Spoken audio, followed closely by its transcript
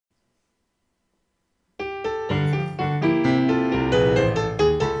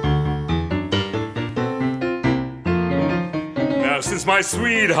year since my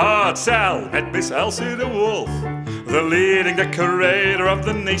sweetheart Sal met Miss Elsie the Wolf, the leading decorator of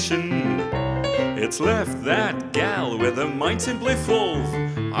the nation. It's left that gal with a mind simply full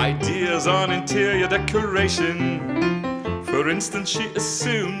of ideas on interior decoration. For instance, she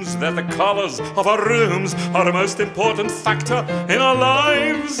assumes that the colors of our rooms are the most important factor in our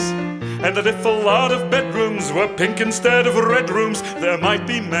lives, and that if a lot of bedrooms were pink instead of red rooms, there might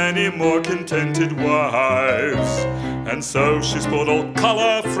be many more contented wives. And so she's put all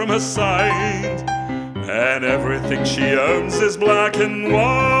color from her side, and everything she owns is black and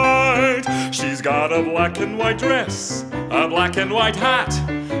white. She's got a black and white dress, a black and white hat,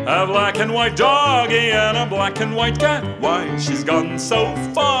 a black and white doggy, and a black and white cat. Why, she's gone so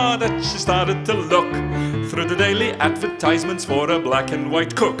far that she started to look through the daily advertisements for a black and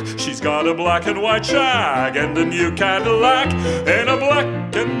white cook. She's got a black and white shag and a new Cadillac in a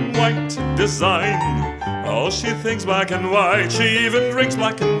black and white design. Oh, she thinks black and white, she even drinks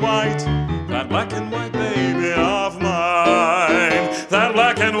black and white. That black and white baby of mine, that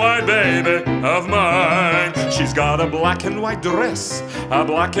black and white baby of mine. She's got a black and white dress, a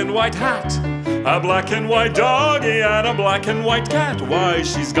black and white hat, a black and white doggy, and a black and white cat. Why,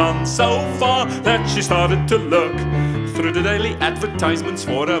 she's gone so far that she started to look through the daily advertisements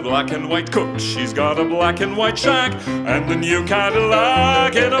for a black and white cook. She's got a black and white shack and a new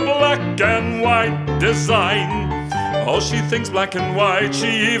Cadillac in a black and white design. Oh, she thinks black and white,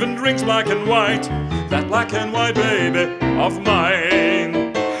 she even drinks black and white. That black and white baby of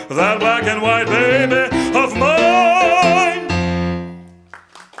mine, that black and white baby of mine.